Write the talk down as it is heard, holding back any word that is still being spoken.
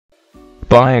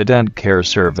Biodent Care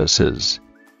Services.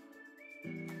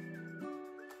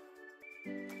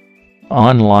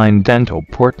 Online Dental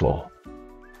Portal.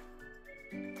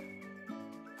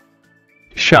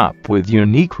 Shop with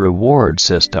unique reward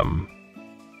system.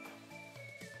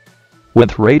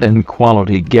 With rate and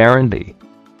quality guarantee.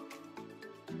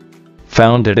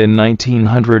 Founded in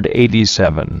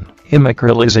 1987,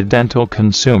 Imicryl is a dental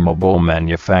consumable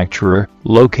manufacturer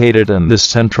located in the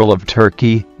central of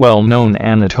Turkey, well-known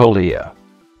Anatolia.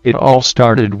 It all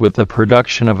started with the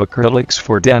production of acrylics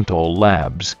for dental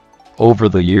labs. Over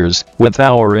the years, with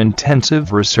our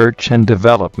intensive research and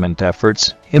development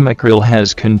efforts, Imicryl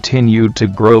has continued to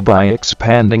grow by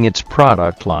expanding its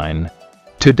product line.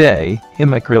 Today,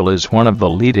 Imicryl is one of the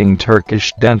leading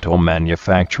Turkish dental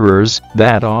manufacturers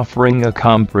that offering a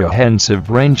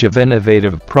comprehensive range of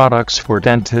innovative products for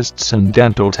dentists and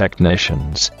dental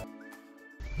technicians.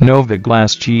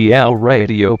 Novaglass GL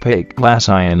Radiopaque Glass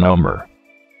Ionomer.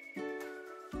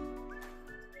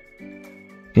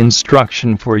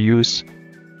 Instruction for use.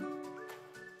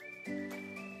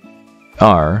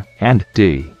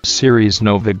 R&D Series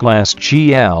Novaglass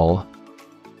GL.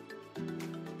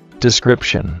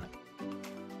 Description: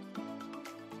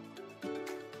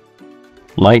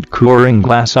 light curing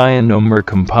glass ionomer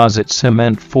composite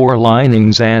cement 4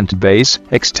 linings and base,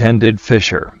 extended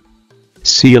fissure.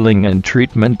 Sealing and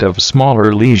treatment of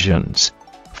smaller lesions.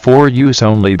 For use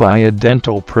only by a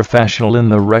dental professional in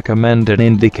the recommended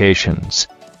indications.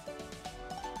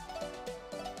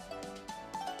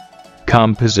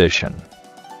 Composition: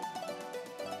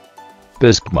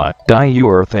 bismuth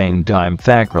diurethane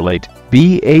dimethacrylate,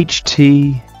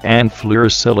 BHT, and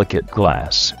fluorosilicate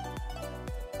glass.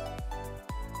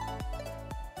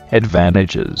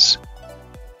 Advantages: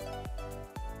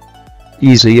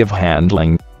 easy of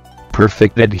handling,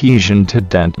 perfect adhesion to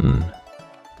dentin,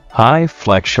 high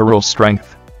flexural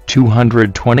strength,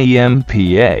 220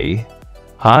 MPa,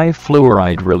 high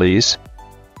fluoride release,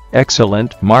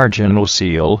 excellent marginal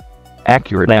seal,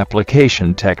 accurate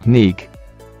application technique,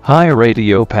 high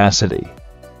radiopacity,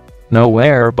 no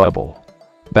air bubble,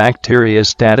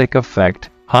 bacteriostatic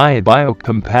effect, high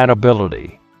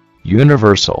biocompatibility,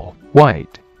 universal,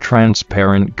 white,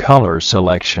 transparent color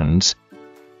selections.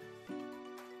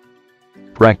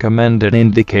 Recommended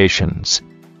indications: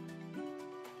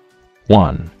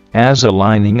 1. As a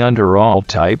lining under all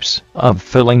types of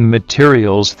filling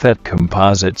materials, that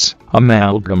composites,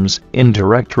 amalgams,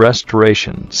 indirect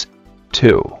restorations.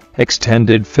 2.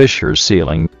 Extended fissure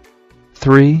sealing.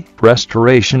 3.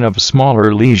 Restoration of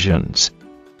smaller lesions.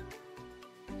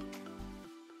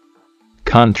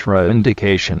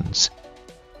 Contraindications: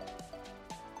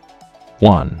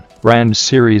 1. RAND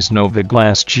series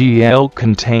Novaglass GL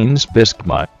contains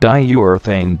bismuth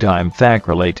diurethane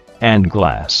dimethacrylate and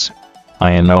glass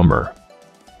ionomer.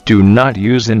 Do not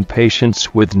use in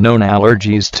patients with known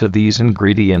allergies to these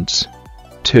ingredients.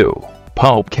 2.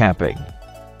 Pulp capping.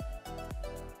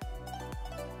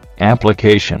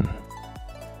 Application: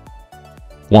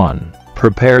 1.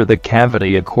 Prepare the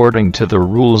cavity according to the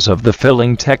rules of the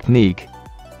filling technique.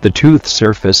 The tooth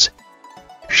surface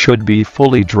should be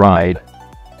fully dried.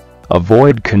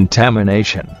 Avoid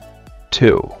contamination.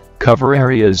 2. Cover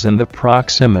areas in the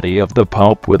proximity of the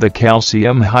pulp with a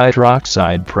calcium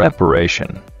hydroxide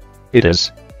preparation. It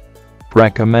is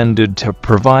recommended to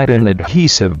provide an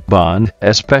adhesive bond,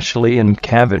 especially in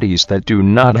cavities that do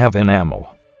not have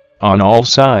enamel on all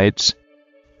sides.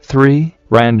 3.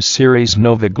 RAND series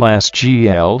Novaglass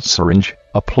GL syringe.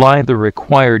 Apply the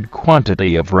required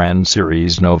quantity of RAND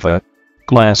series Nova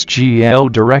Glass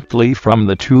GL directly from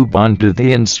the tube onto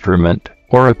the instrument,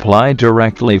 or apply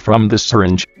directly from the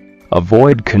syringe.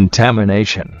 Avoid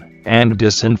contamination, and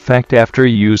disinfect after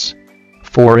use.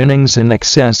 4 innings in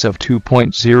excess of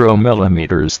 2.0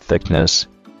 mm thickness.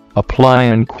 Apply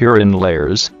and cure in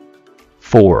layers.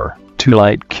 4. To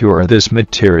light cure this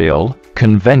material,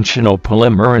 conventional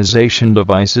polymerization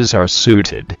devices are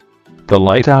suited. The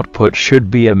light output should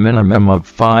be a minimum of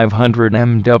 500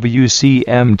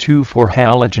 MWcm2 for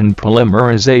halogen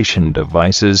polymerization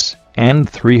devices, and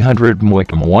 300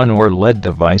 MWcm1 or LED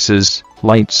devices.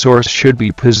 Light source should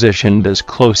be positioned as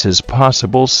close as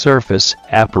possible. Surface,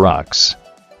 approx.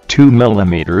 2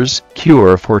 mm,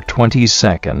 cure for 20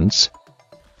 seconds.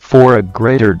 For a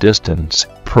greater distance,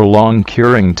 prolong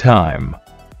curing time.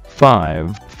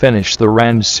 5. Finish the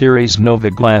RAND series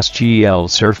Novaglass GL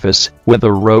surface with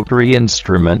a rotary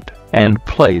instrument, and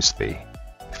place the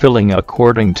filling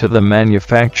according to the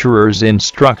manufacturer's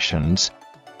instructions.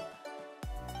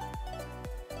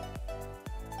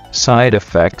 Side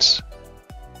effects: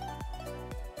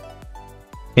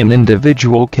 in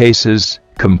individual cases,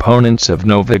 Components of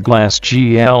Noviglass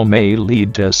GL may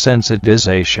lead to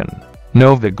sensitization.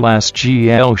 Noviglass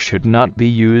GL should not be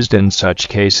used in such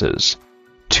cases.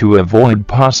 To avoid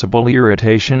possible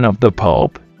irritation of the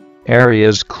pulp,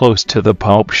 areas close to the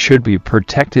pulp should be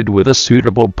protected with a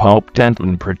suitable pulp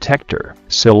dentin protector.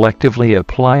 Selectively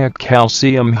apply a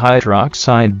calcium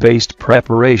hydroxide-based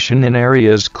preparation in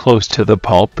areas close to the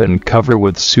pulp and cover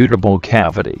with suitable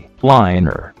cavity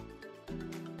liner.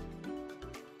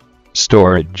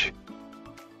 Storage.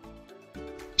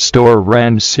 Store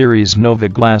RAND series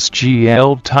Noviglass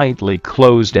GL tightly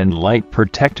closed and light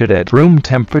protected at room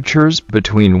temperatures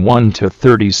between 1 to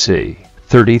 30 C,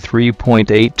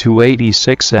 33.8 to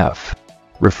 86 F.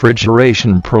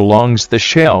 Refrigeration prolongs the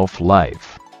shelf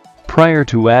life. Prior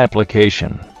to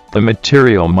application, the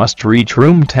material must reach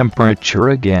room temperature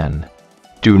again.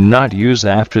 Do not use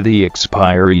after the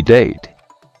expiry date.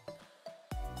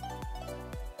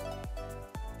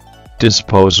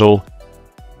 Disposal.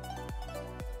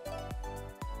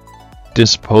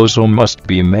 Disposal must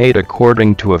be made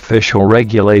according to official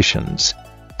regulations.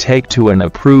 Take to an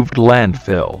approved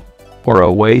landfill or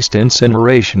a waste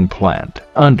incineration plant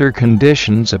under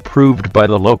conditions approved by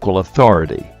the local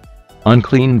authority.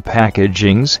 Unclean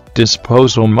packagings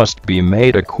disposal must be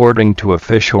made according to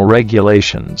official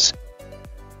regulations.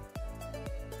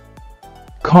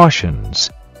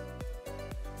 Cautions.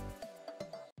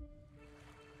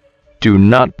 Do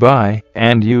not buy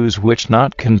and use which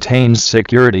not contains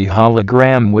security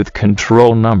hologram with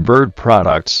control numbered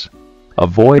products.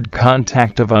 Avoid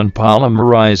contact of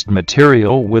unpolymerized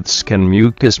material with skin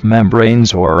mucous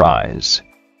membranes or eyes.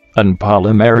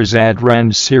 Unpolymerized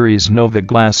RAND series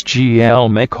Noviglass GL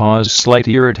may cause slight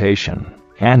irritation,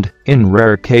 and, in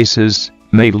rare cases,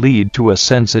 may lead to a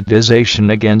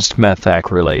sensitization against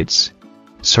methacrylates.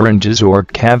 Syringes or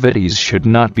cavities should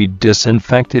not be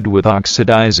disinfected with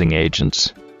oxidizing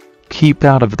agents. Keep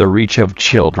out of the reach of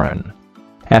children.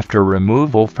 After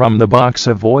removal from the box,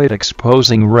 avoid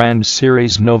exposing RAND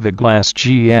series Noviglass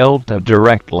GL to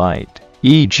direct light,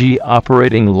 e.g.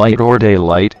 operating light or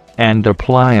daylight, and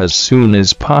apply as soon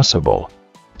as possible.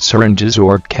 Syringes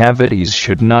or cavities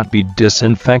should not be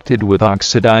disinfected with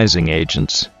oxidizing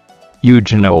agents.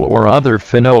 Eugenol or other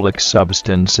phenolic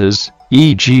substances,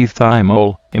 e.g.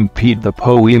 thymol, impede the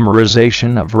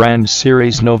polymerization of RAND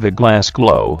series Noviglass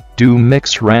Glow. Do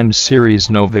mix RAND series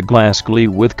Noviglass Glue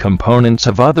with components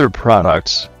of other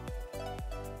products.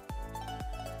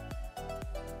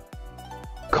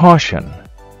 Caution.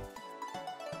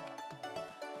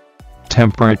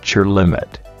 Temperature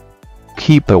limit.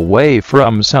 Keep away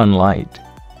from sunlight.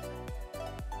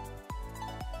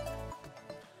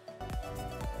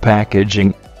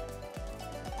 Packaging.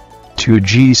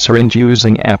 2G syringe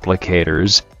using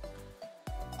applicators.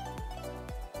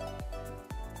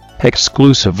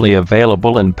 Exclusively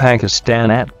available in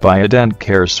Pakistan at Biodent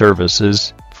Care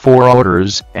Services. For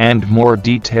orders and more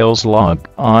details, log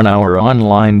on our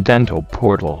online dental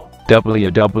portal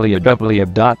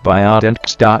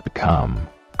www.biodent.com.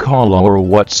 Call or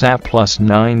WhatsApp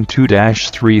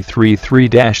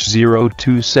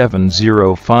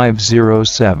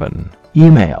 +92-333-0270-507.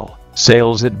 Email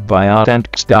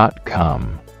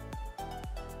sales@biodent.com.